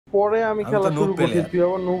পরে আমি খেলা শুরু করছি, তুই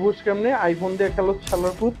আবার নুবুস কেমনে আইফোন দিয়ে খেলো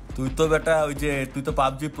শালার পুত? তুই তো বেটা ওই যে তুই তো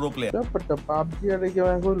পাবজি প্রো প্লেয়ার, ব্যাপারটা পাবজি আর এই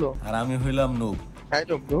কেমন হইলো? আর আমি হইলাম noob. High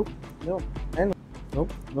noob noob noob noob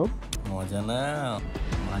noob. মজা না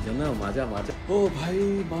মজা না মজা মজা। ও ভাই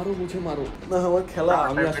মারো মুঝে মারো না, আমার খেলা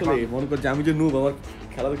আমি আসলে মনে করছি আমি যে নুব, আমার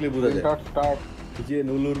খেলা দেখলে বোঝা যায়। যে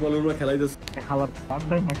নুলুরমা খেলাই দিস খাবার স্টার্ট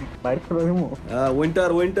নাই নাকি বাইরে করে দিমু? Winter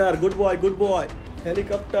winter good boy good boy.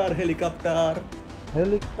 Helicopter helicopter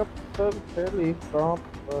helicopter helicopter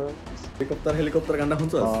helicopter helicopter গানটা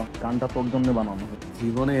শুনছস? গানটা তোর জন্য বানানো।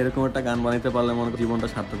 জীবনে এরকম একটা গান বানাইতে পারলে মনে জীবনটা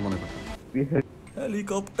সার্থক মনে কর।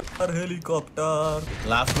 Helicopter helicopter.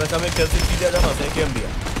 লাস্ট ম্যাচ আমি খেলছি কি দিয়ে জানো? একেএম দিয়া।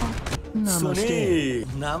 শুনি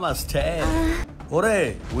নামাস্তে। ওরে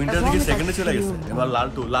উইন্টার দিকে সেকেন্ডে চলে গেছে, এবার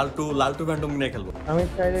লালটু ফ্যান্টম নিয়ে খেলবো। আমি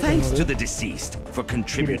চাইলে Thanks to the deceased for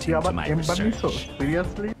contributing to my research.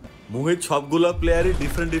 Seriously মোহিত সবগুলো প্লেয়ারই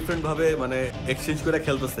ডিফারেন্ট ভাবে মানে এক্সচেঞ্জ করে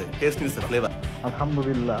খেলতেছে, টেস্ট নিছে ফ্লেভার।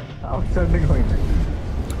 আলহামদুলিল্লাহ আউটস্ট্যান্ডিং হয় না।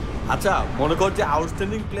 আচ্ছা মনে কর যে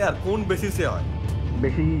আউটস্ট্যান্ডিং প্লেয়ার কোন বেসিসে হয়?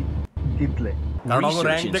 বেশি জিতলে। কারণ আমার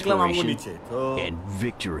র‍্যাঙ্ক দেখলাম আমগো নিচে, তো And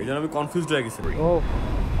victory. এজন্য আমি কনফিউজড হয়ে গেছি। ও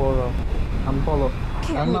ফলো আনফলো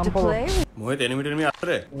মোহিত এনিমি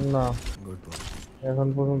আসছে না গুড বয়। এখন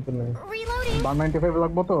পর্যন্ত নেই। 195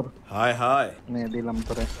 লাগবো তোর? হাই হাই নে দিলাম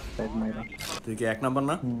তোরে সাইড মাইরা। তুই কি এক নাম্বার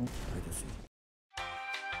না?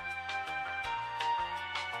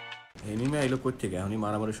 এনিমি আইলো কই থেকে? আমি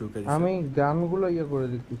মারামারি শুরু করে দিছি। আমি গানগুলো করে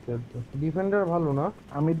দিতেছি একটু। ডিফেন্ডার ভালো না?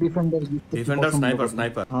 আমি ডিফেন্ডার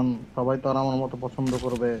স্নাইপার সবাই তো আর আমার মতো পছন্দ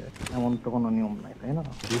করবে এমন তো কোনো নিয়ম নাই, তাই না?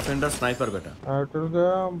 ডিফেন্ডার স্নাইপার বেটা। আর তোর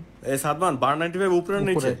গাম এই সাদমান বার 95 উপরে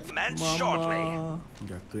নিচে। Man shortly.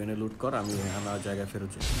 যাক তুই এনে লুট কর, আমি আমার জায়গায় ফেরত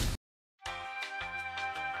যাই।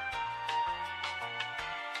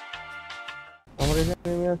 আমার এখানে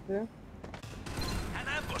এনিমি আছে। An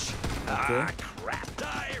ambush. Okay. Crap.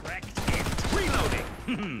 Direct hit. Reloading.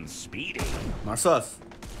 Speedy. মারসাস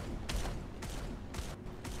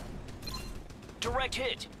Direct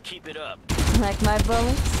hit. Keep it up. Like my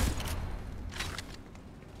bullets?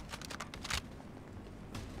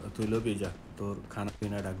 তুই লবি যা, তোর খানা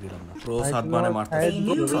পিনা ডাক দিলাম না। প্রো সাদমানে মারতে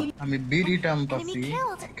আমি বিডি টাইম পাচ্ছি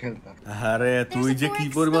খেলতে। আরে তুই যে কি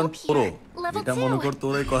পরিমাণ প্রো, এটা মনে কর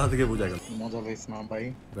তোর এই কথা থেকে বোঝা গেল। মজা পাইছ না ভাই?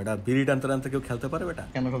 বেটা বিড়ি টানতে টানতে কেউ খেলতে পারে বেটা?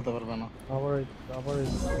 কেন খেলতে পারবে না? আবার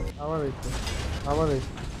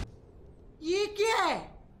ये क्या है?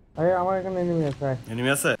 আরে আমার এখানে এনিমি আছে। এনিমি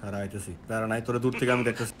আছে? আর আইতেছি, প্যারা নাই, তোরে দূর থেকে আমি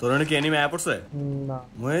দেখতেছি। তোর নাকি এনিমি আয়া পড়ছে? না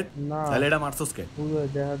মোহিত না, তাহলে এটা মারছস কে? তুই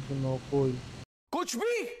দেখার জন্য কই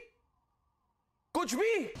कुछ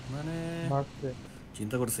भी মানে মারছে।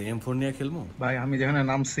 চিন্তা করছে M4 নিয়ে খেলমু? ভাই আমি যেখানে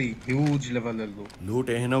নামছি হিউজ লেভেলের লুট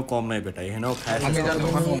এহেনেও কম নাই বেটা, এহেনেও খায়।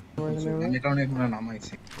 আমি কারণে এখানে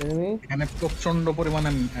নামাইছি। এখানে প্রচন্ড পরিমাণে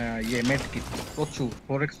মেড কিট প্রচুর।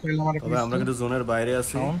 ফরেক্স ফাইল আমার তবে আমরা কিন্তু জোনের বাইরে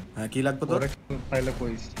আছি। হ্যাঁ কি লাগবে তোর? ফরেক্স ফাইলে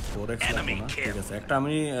কইস। ফরেক্স লাগবে না, ঠিক আছে। একটা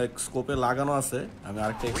আমি স্কোপে লাগানো আছে, আমি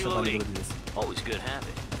আরেকটা এক্সট্রা বানি করে দিয়েছি। always good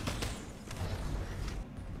habit.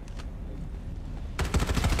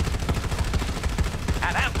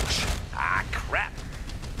 An ambush. Crap.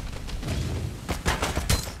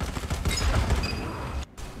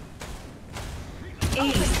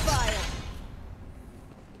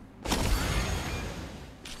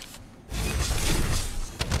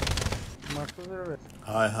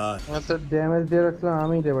 High high আচ্ছা ড্যামেজ দিয়ে রাখলাম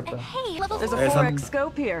আমি রে বেটা। There's a 4x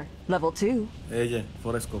scope here. Level 2. এই যে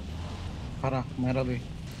ফরেক্স স্কোপ। হারা মেরাবি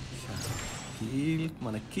কিল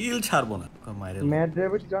মানে কিল ছাড়বো না মাইরে। ম্যাড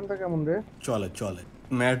রেবিট গানটা কেমন রে? চলে চলে।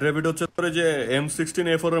 ম্যাড রেবিট হচ্ছে তোরে যে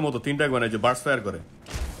M16A4 এর মতো তিনটা গান যে বার্স ফায়ার করে।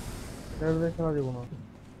 এর দেখা যাব না।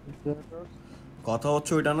 কথা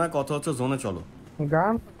হচ্ছে ওইটা না, কথা হচ্ছে জোনে চলো।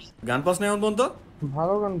 গান পাস নাই এখন পর্যন্ত?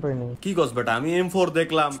 ভালো গান পাই নাই। কি কস বেটা? আমি M4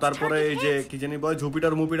 দেখলাম, তারপরে এই যে কি জানি বয়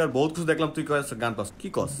জুপিটার মুপিটার বহুত কিছু দেখলাম, তুই কস গান পাস? কি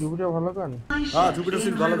কস? জুপিটার ভালো গান? হ্যাঁ জুপিটার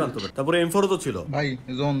সিল ভালো গান তো। তারপরে M4 তো ছিল ভাই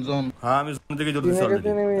জোন। হ্যাঁ আমি জোন থেকে জলদি চলে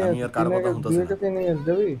আমি আর কার কথা শুনতাছি না।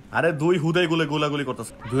 যাবি? আরে দুই হুদাই গোলাগুলি করতেছ।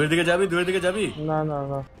 দুইয়ের দিকে যাবি? না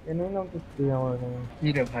এনিমি নাম তো তুই আমার এখানে। কি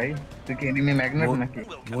রে ভাই তুই কি এনিমি ম্যাগনেট নাকি?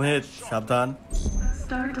 মোহিত সাবধান।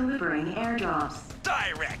 Start delivering airdrops.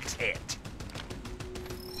 Direct hit.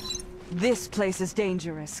 This place is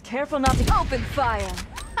dangerous. Careful not to open fire.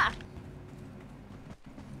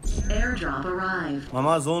 Airdrop arrived.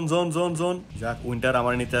 মামা জোন যাক উইন্টার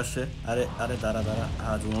আমার নিতে আসছে। আরে দাঁড়া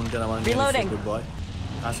আজ উইন্টার আমার নিতে আসছে। Good boy.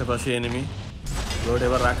 আশেপাশে এনিমি। লোড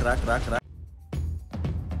এবার রাখ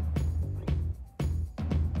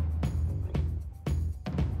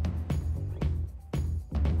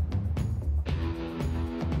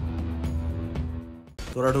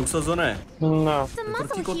তোরা ঢুকছো জোনে? না তোর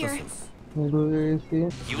কি করতেছিস?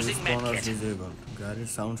 Using medkit. গাড়ির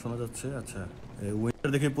সাউন্ড শোনা যাচ্ছে। আচ্ছা এই উইন্টার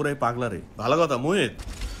দেখে পুরাই পাগলা রে। ভালো কথা মুহিত,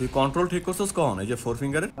 তুই কন্ট্রোল ঠিক করছস কখন? এই যে 4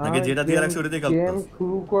 ফিঙ্গারের নাকি যেটা দিয়ে রাখছিস ওটা দিয়ে খেলছিস? গেম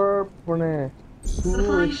শুরু কর মানে শুরু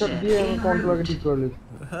স্টার্ট দিয়ে আমি কন্ট্রোলারকে ঠিক করে লিখি।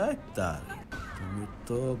 হ্যাঁ তার তুমি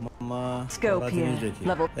তো মামা Scope here.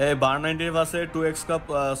 Level. এই বার 90 আছে 2x কাপ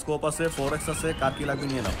স্কোপ আছে 4x আছে কার কি লাগবে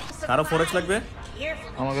নিয়ে নাও। কারো 4x লাগবে?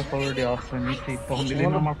 আমাকে অলরেডি অফ নিচ্ছি তখন দিলে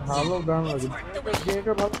না আমার ভালো গান লাগে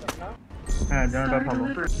গেমটা ভালো না হ্যাঁ জানাটা ভালো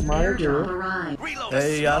মারে কেউ Airdrop arrived.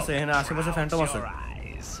 এই আছে এখানে আশেপাশে ফ্যান্টম আছে।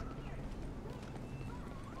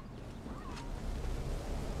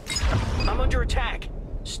 I'm under attack.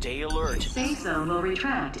 Stay alert. Safe zone will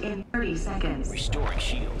retract in 30 seconds. Restoring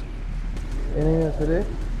shield. Enemy আছে রে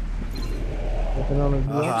এখানে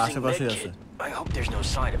অনেকগুলো আহা Using আশেপাশে medkit. আছে। I hope there's no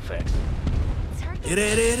side effects.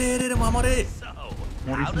 এরে মামা রে।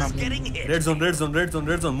 How does getting hit? Red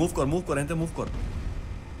zone move কর এনতে মুভ কর।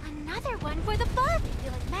 Another one for the Barbie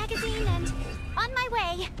Village magazine and on my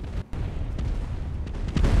way.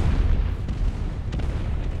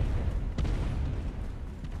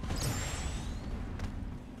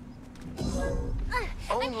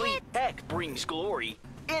 Only tech brings glory.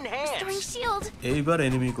 Restoring Enhance. shield. এইবার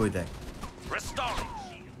enemy কই দেখ। Restoring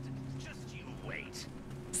shield. Just you wait.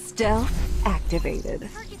 Stealth activated.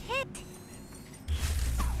 Target hit.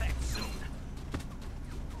 Back soon.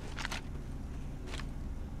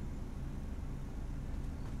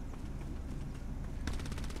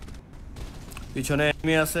 পিছনে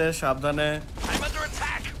enemy আছে সাবধানে। I'm under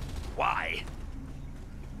attack. Why?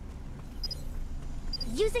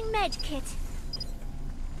 Using med kit.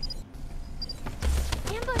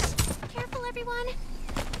 Ambush. Careful, everyone.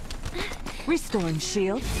 Restoring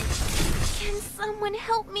shield. Can someone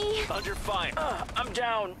help me? Under fire. I'm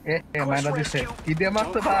down. মাইনা দিছে কি দিয়ে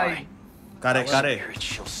মারতে ভাই কারে Spirit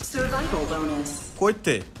shall Survival bonus.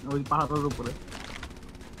 কইতে ওই পাহাড়ের উপরে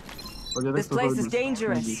This place is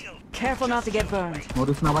dangerous. Careful not to get burned.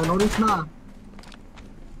 Norris না ভাই নরিস না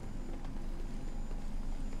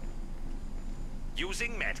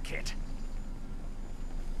using medkit.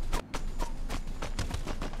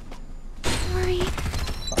 Sorry.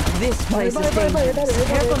 This place is dangerous.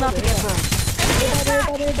 Careful not to get burned.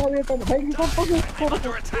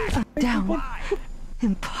 Under attack. Down.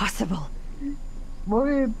 Impossible.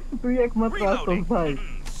 মরিদ তুই একমাত্র আসল ভাই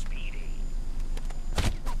Speedy.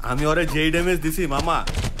 আমি ওরে যেই ড্যামেজ দিছি মামা।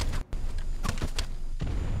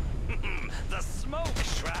 The smoke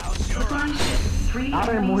shrouds your Supply ship. 3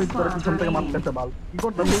 আরে enemy মোহিত তোর squads পিছন থেকে remaining. মারতেছে বাল কি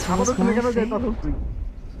করতেছিস আমাদের তুমি কেন যাইতাছিস তুই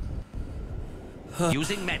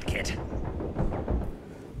using medkit.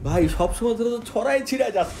 ভাই সবসময় তোরা তো ছড়াই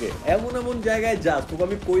ছিড়াই যাচ্ছে এমন জায়গায় যাস তোকে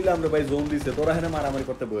আমি কইলাম রে ভাই জোন দিছে তোরা এখানে মারামারি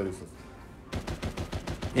করতে বয়ে রইছিস।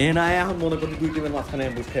 এ না এখন মনে করি দুই টিমের মাঝখানে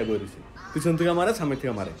বুঝ খেয়ে বয়ে রইছে। পিছন থেকে মারে সামনে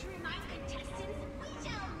থেকে মারে। Remind contestants, we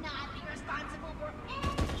shall not be responsible for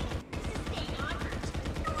anything staying on Earth.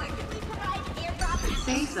 Nor do we provide airdrops.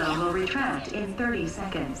 Safe zone will retract in 30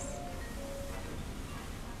 seconds.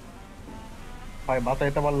 ভাই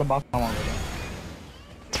বাঁচাইতে পারলে বাঁচ আমাকে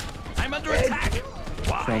I'm under attack.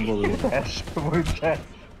 Why? সম্ভব শেষ মোহিত শেষ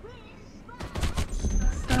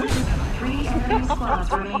Starting. 3 enemy squads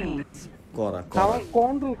remaining. করা আমার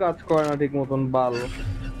control কাজ করে না ঠিক মতন বাল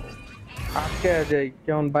আটকে যায়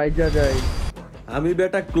কেমন বাইজা যায় আমি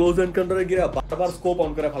বেটা ক্লোজ এনকাউন্টারে গিয়ে বারবার স্কোপ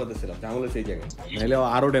অন করে ফেলাতেছিলাম জানলে সেই জায়গায় নাহলে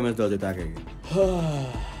আরো ড্যামেজ দেওয়া যেত আগে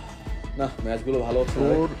না ম্যাচগুলো ভালো হচ্ছে না।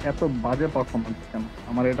 তোর এত বাজে পারফরম্যান্স কেন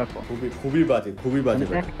আমার এটা কর খুবই বাজে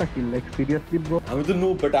বেটা। একটা কিল লাইক সিরিয়াসলি ব্রো আমি তো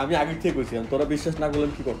নুব বেটা আমি আগে থেকে কইছিলাম তোরা বিশ্বাস না করলে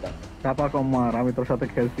কি করতাম। চাপা কম মার আমি তোর সাথে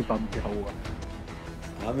খেলছি পাবজি হাওয়া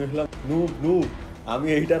আমি হলাম নুব আমি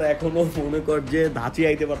এইটার এখনো মনে কর যে ধাঁচি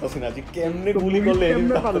আইতে পারতাছি না যে কেমনে গুলি করলে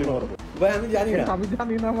এনিমি তাড়াতাড়ি মারবো। ভাই আমি জানি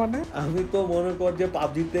না মানে আমি তো মনে কর যে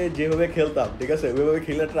পাবজিতে যেভাবে খেলতাম ঠিক আছে ওইভাবে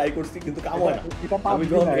খেলে ট্রাই করছি কিন্তু কাম হয় না। আমি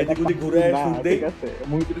যখন এদিক ওদিক ঘুরে শুট দেই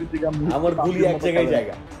আমার গুলি এক জায়গায়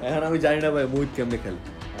জায়গা। এখন আমি জানি না ভাই মুহিত কেমনে খেলে।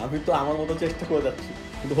 আমি তো আমার মতো চেষ্টা করে যাচ্ছি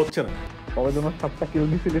কিন্তু হচ্ছে না। কবে তোমার 7টা কিল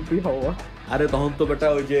দিছিলে তুই হাওয়া আরে তখন তো বেটা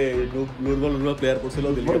ওই যে দুর্বল প্লেয়ার করছিল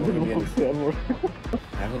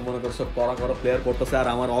এখন মনে কর সব করা প্লেয়ার করতেছে আর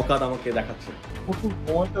আমার অকাত আমাকে দেখাচ্ছে।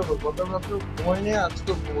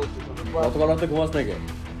 গতকাল রাতে ঘুমাস নাকি?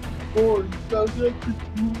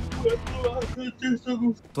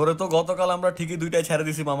 তোরে তো গতকাল আমরা ঠিকই 2টায় ছেড়ে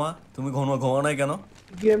দিছি মামা তুমি ঘুমা নাই কেন?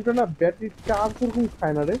 গেমটা না ব্যাটারি চার্জ করুন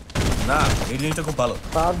খায় না রে না এই জিনিসটা খুব ভালো।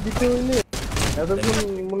 চার্জ দিতে হইলে এতক্ষণ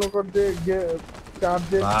মনে কর যে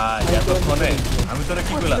চার্জে ভাই এতক্ষণে আমি তোরে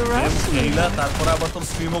কি কইলাম গেম খেলা তারপর আবার তোর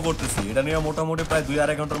স্ট্রিমও করতেছি এটা নিয়ে মোটামুটি প্রায়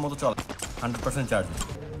 2-2.5 ঘন্টার মতো চলে 100% চার্জ।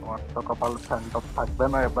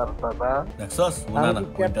 দেখছস না না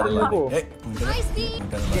উইন্টার লাগে এই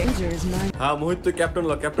Danger is mine. হ্যাঁ মোহিত তুই captain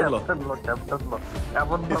law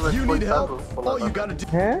You need help. All you gotta do.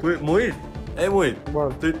 হ্যাঁ তুই মোহিত এই মোহিত বল।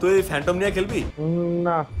 তুই ফ্যান্টম নিয়ে খেলবি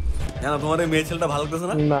না কেন তোমার এই মেয়ে ছেলেটা ভালো লাগতেছে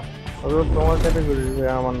না না ওগুলো তোমার ক্যাটাগরি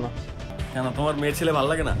আমার না কেন তোমার মেয়ে ছেলে ভালো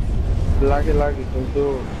লাগে না লাগে কিন্তু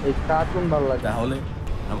এই কার্টুন ভালো লাগে তাহলে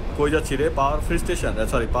কই যাচ্ছি রে পাওয়ার ফ্রি স্টেশন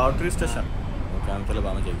সরি পাওয়ার ট্রি স্টেশন ওকে আমি তাহলে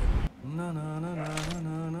বামে যাই না না না না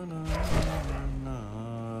না না না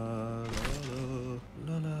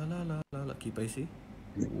না কি পাইছি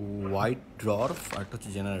হোয়াইট ড্রফ আর হচ্ছে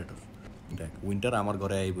জেনারেটর দেখ উইন্টার আমার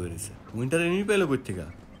ঘরে আই বই রয়েছে উইন্টার এনিমি পেলো কই থেকে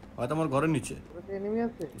হয়তো আমার ঘরের নিচে এনিমি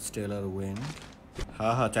আছে স্টেলার উইন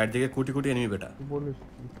হ্যাঁ চারদিকে কোটি কোটি এনিমি বেটা বলিস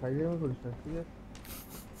ফাইজলামি করিস না ঠিক আছে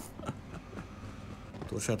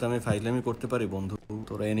তোর সাথে আমি ফাইজলামি করতে পারি বন্ধু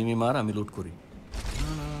তোরা এনিমি মার আমি লুট করি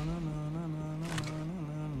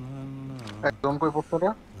একদম কই পড়তো রে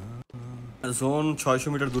জোন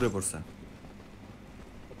 600 মিটার দূরে পড়ছে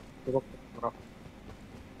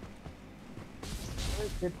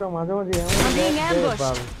সেটা মাঝে মাঝে I'm being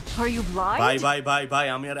ambushed. Are you blind? ভাই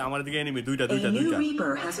আমি আর আমার দিকে এনিমি দুইটা A new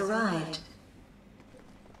Reaper has arrived.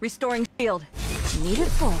 Restoring shield. Need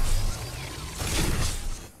it full.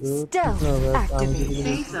 Stealth activated.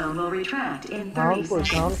 Safe zone will retract in 30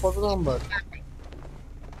 sound seconds. কত number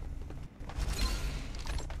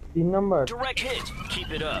 3 number Direct hit. Keep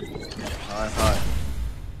it up. Hi.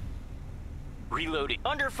 Reloading.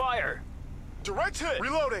 Under fire. Direct hit.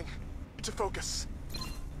 Reloading. To focus.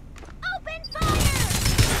 Open fire!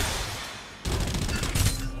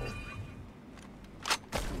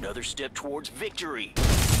 Another step towards victory.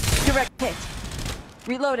 Direct hit.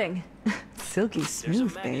 Reloading. Silky There's a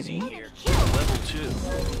smooth, magazine baby. here. Level 2.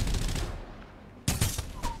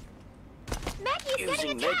 Maggie's Using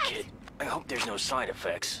getting attacked! medkit. I hope there's no side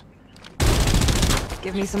effects.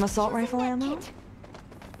 Give me some assault rifle ammo.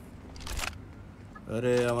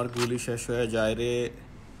 আরে আমার গুলি শেষ হয়ে যায় রে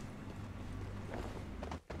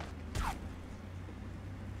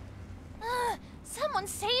Someone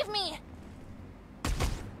save me!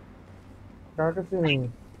 কার কাছে নেই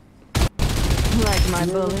Like my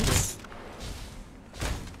bullets.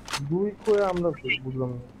 দুই করে আমরা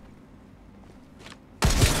বুঝলাম না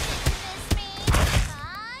Miss me?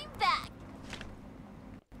 I'm back!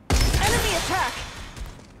 Enemy attack.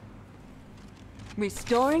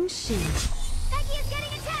 Restoring shield. Maggie is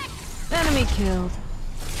getting attacked! Enemy killed.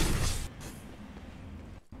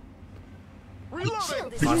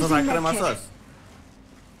 Shield is মাসাস একটা মাসাস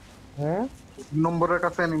হ্যাঁ নম্বরের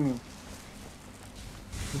কাছে এনিমি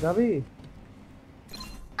যাবি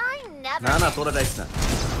I'm never না তোরা যাইস না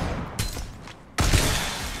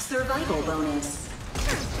Survival bonus.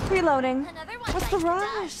 Another Reloading. one What's the bites the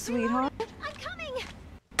rush, dust. sweetheart? I'm coming!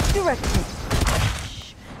 Direct hit.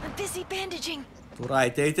 I'm busy bandaging. তোরা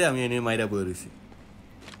আইতে আমি এনে মাইরা বই রইছি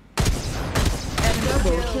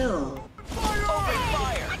Double kill.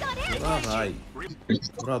 I got hit!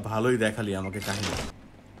 তোরা ভালোই দেখালি আমাকে কাহিনী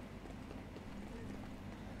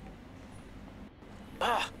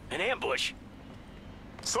An ambush.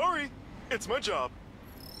 Sorry. It's my job.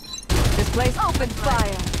 This place open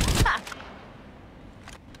fire. Ha!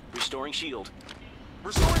 Restoring shield.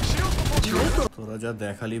 Restoring shield before তোরা যা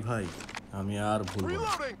দেখালি ভাই আমি আর ভুলবো না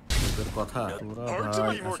reloading. তোদের কথা তোরা Hard to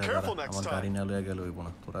ভাই be more আশা careful করা next আমার time. গাড়ি না লয়ে গেল হইব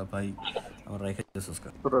না তোরা ভাই আমার রাইখা দিতেছস কা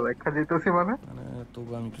তোরা রেখা দিতেছি মানে মানে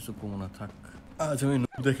তবু আমি কিছু কমো না থাক আজ আমি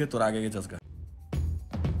দেখে তোর আগে গেছস গা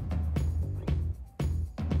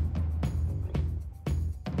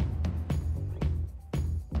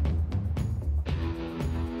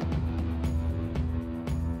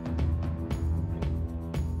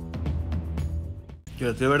কি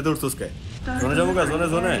তুই এবার দৌড়ছস কে জোনে যাবো গা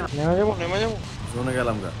জোনে নেমে যাবো জোনে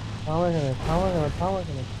গেলাম গা থাম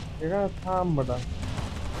এখানে এখানে থাম বেটা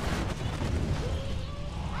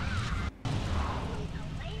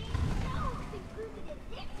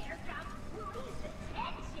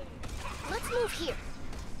Let's move here.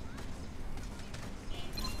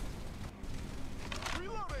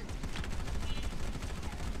 Reloading.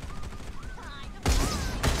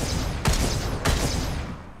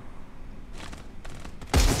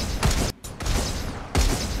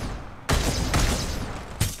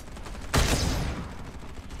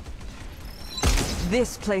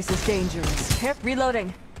 This place is dangerous.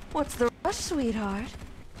 Reloading. What's the rush, sweetheart?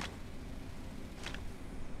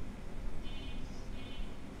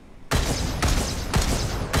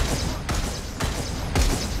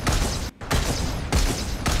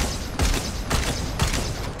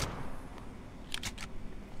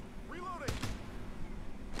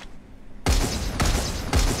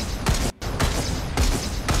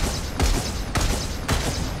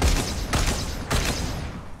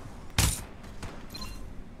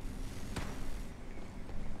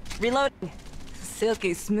 Reloading.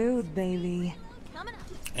 Silky smooth, baby.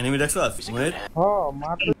 Enemy দেখছস মোহিত হ্যাঁ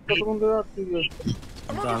মাত্র কতক্ষণ ধরে আসছি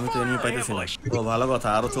তো আমি তো এনিমি পাইতেছি না ও ভালো কথা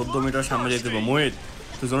আরো 14 মিটার সামনে যেতে হবে মোহিত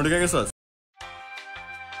তুই জোনে ঢুকে গেছস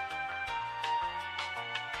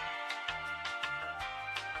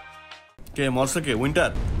কে মরছে কে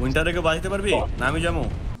উইন্টারে কে বাঁচাতে পারবি না আমি যাবো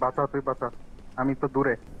বাঁচা তুই বাঁচা আমি তো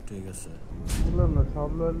দূরে ঠিক আছে বললাম না সব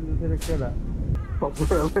লোক নিজের কেডা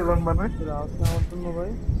মানে রাস্তা আমার জন্য ভাই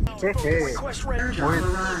মোহিত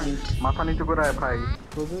মাথা নিচু করে আয় ভাই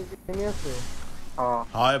তোদের কি এনে আছে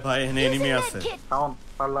হায় ভাই এখানে এনিমি আছে তাও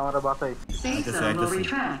পারলে আমারে বাঁচাই Safe zone will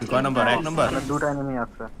retract তুই কয় নাম্বার 1 নাম্বার দুটো এনিমি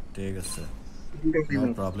আছে ঠিক আছে নো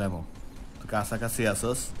প্রবলেম তুই কাছাকাছি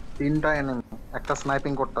আসস তিনটা এনিমি একটা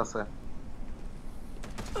স্নাইপিং করতেছে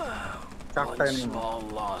চারটা One enemy small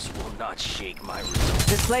loss will not shake my resolve.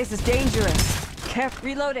 This place is dangerous.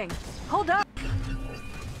 Reloading. Hold up.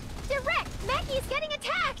 Direct! Mackie is getting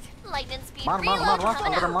attacked! Lightning speed মার মার মার মার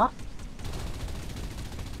coming সামনে up. মার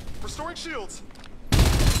Restoring shields.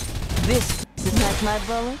 This place has my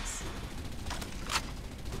bullets.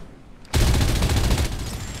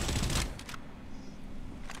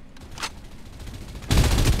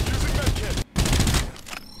 Using medkit.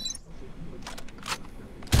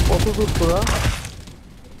 কত দূর তোরা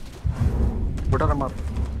ওটারে মার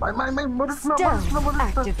ভাই মাই মাই মরিস না Stealth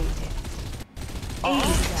activated.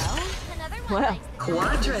 Easy. Another one Well, likes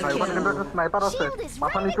Quadra ভাই ওখানে কিন্তু kill. একটা স্নাইপার আছে Shield is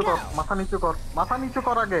মাথা ready নিচু to কর go. মাথা নিচু কর মাথা নিচু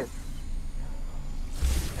কর আগে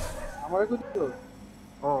আমারে কিছু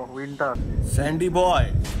ও উইন্টার স্যান্ডি বয়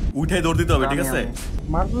উঠে দৌড় দিতে হবে ঠিক আছে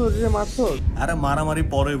মারছো রে মারছো আরে মারামারি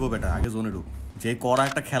পরে হইব বেটা আগে জোনে ঢুক যে করা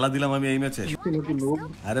একটা খেলা দিলাম আমি এই ম্যাচে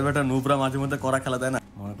আরে বেটা নুবরা মাঝে মধ্যে করা খেলা দেয় না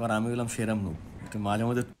মনে কর আমি হলাম সেরাম নুব একটু মাঝে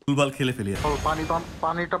মধ্যে তুলবাল খেলে ফেলি ও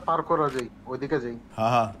পানিটা পার করা যাই ওইদিকে যাই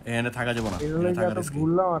হ্যাঁ এখানে থাকা যাবো না এর এখানে লাগে থাকা এত risky।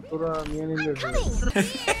 ভুললাম আর তোরা নিয়ে নিলে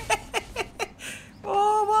ও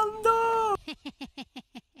বন্ধু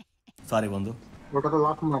সরি বন্ধু ওটা তো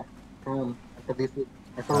লাভ না একটা দিছি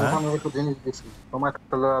একটা হ্যাঁ? ওখানে একটা জিনিস দিছি তোমার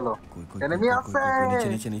একটা লয়ে আলো কই, কই, এনিমি কই, কই, আছে কই, কই, নিচে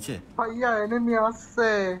নিচে নিচে ভাইয়া এনিমি আছে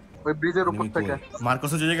ওই ব্রিজের উপর Enemy থেকে কই? মার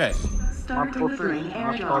করছো যে জায়গায় Start delivering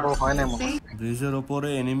পাগল হয় না airdrops. মনে হয়। Safe ব্রিজের উপরে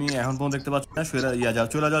এনিমি এখন পর্যন্ত দেখতে পাচ্ছি না শুয়ে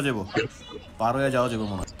চলে যাবো পার হয়ে যাওয়া যাবো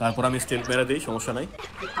মনে হয় তারপর আমি স্টেল মেরে দিই সমস্যা নাই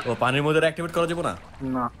ও পানির মধ্যে অ্যাক্টিভেট করা যাবো না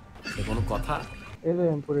না এ কোনো কথা এলে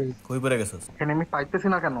পড়ে কই পড়ে গেছিস এনিমি পাইতেছি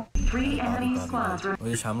না কেন 3 enemy squads ওই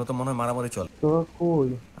যে সামনে তো মনে হয় মারামারি চল তোরা কই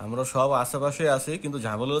আমরা সব আশেপাশে আছি কিন্তু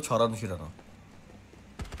ঝামেলা হলো ছড়ানো ছিটানো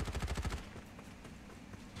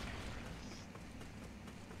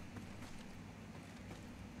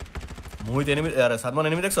মোহিত এনিমি আরে সাদমান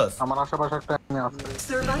এনিমি দেখছস আমার আশেপাশে একটা এনিমি আছে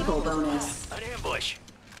survival bonus. An ambush.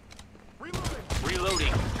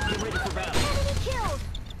 Reloading. Get ready for battle. Enemy killed!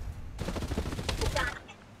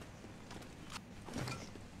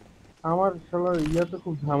 আমার শালা ইয়াতে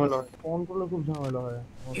খুব ঝামেলা হয় কন্ট্রোলে খুব ঝামেলা হয়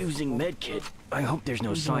Using medkit. I hope there's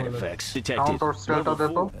no side effects. Count Detected. তোর স্টেলটা দে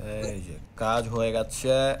তো এই যে কাজ হয়ে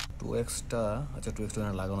গেছে 2x টা আচ্ছা 2x টা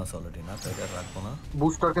এখানে লাগানো আছে অলরেডি না তো এটা রাখবো না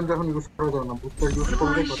বুস্টার কিন্তু এখন ইউজ করা যাবে না বুস্টার ইউজ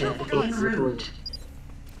করলে Supply ship en route.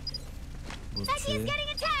 বুঝছি He's getting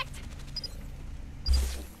attacked!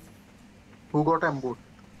 হু গট অ্যাম্বুশ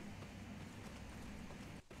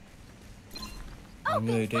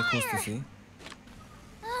আমি এটাই খুঁজতেছি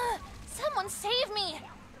Someone save me!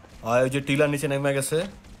 আর ওই যে টিলার নিচে নেমে গেছে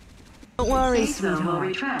don't worry, Safe zone will sweetheart.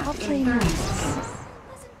 retract I'll play in 30 nice. seconds.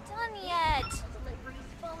 Wasn't done yet. Delivery's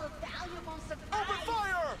full of valuable supplies.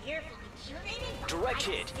 Carefully curated. Direct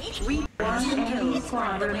hit. One enemy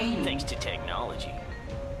squad remaining. Thanks to technology.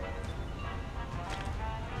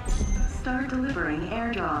 Start delivering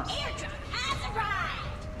airdrops. Airdrop has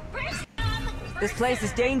arrived. First This place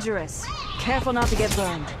is dangerous. Careful not to get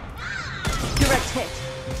burned. Direct hit.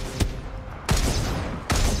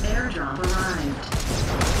 Airdrop arrived.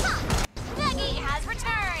 Maggie has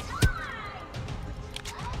returned.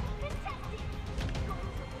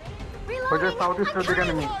 ওই যে Reloading. South ইস্টের দিকে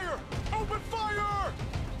enemy Open fire!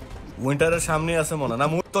 উইন্টারের সামনে আছে মনে না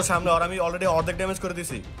মুহূর্ত সামনে আর আমি অলরেডি অর্ধেক ড্যামেজ করে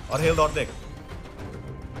দিছি আর হেলথ অর্ধেক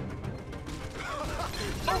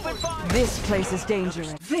This place is dangerous.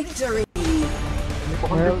 Victory.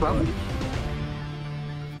 কখন দেখলাম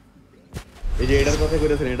এই যে এটার কথা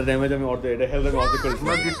কইতেছেন এটা ড্যামেজ আমি অর্ধেক এটা হেলথ আমি অর্ধেক করে দিছি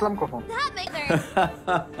আমরা জিতলাম কখন That makes sense.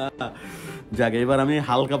 যাক এবার আমি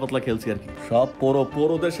হালকা পাতলা খেলছি আর কি সব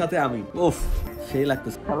পোরোদের সাথে আমি উফ সেই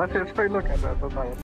লাগতেছে খেলা শেষ হইলো কেন এত তাই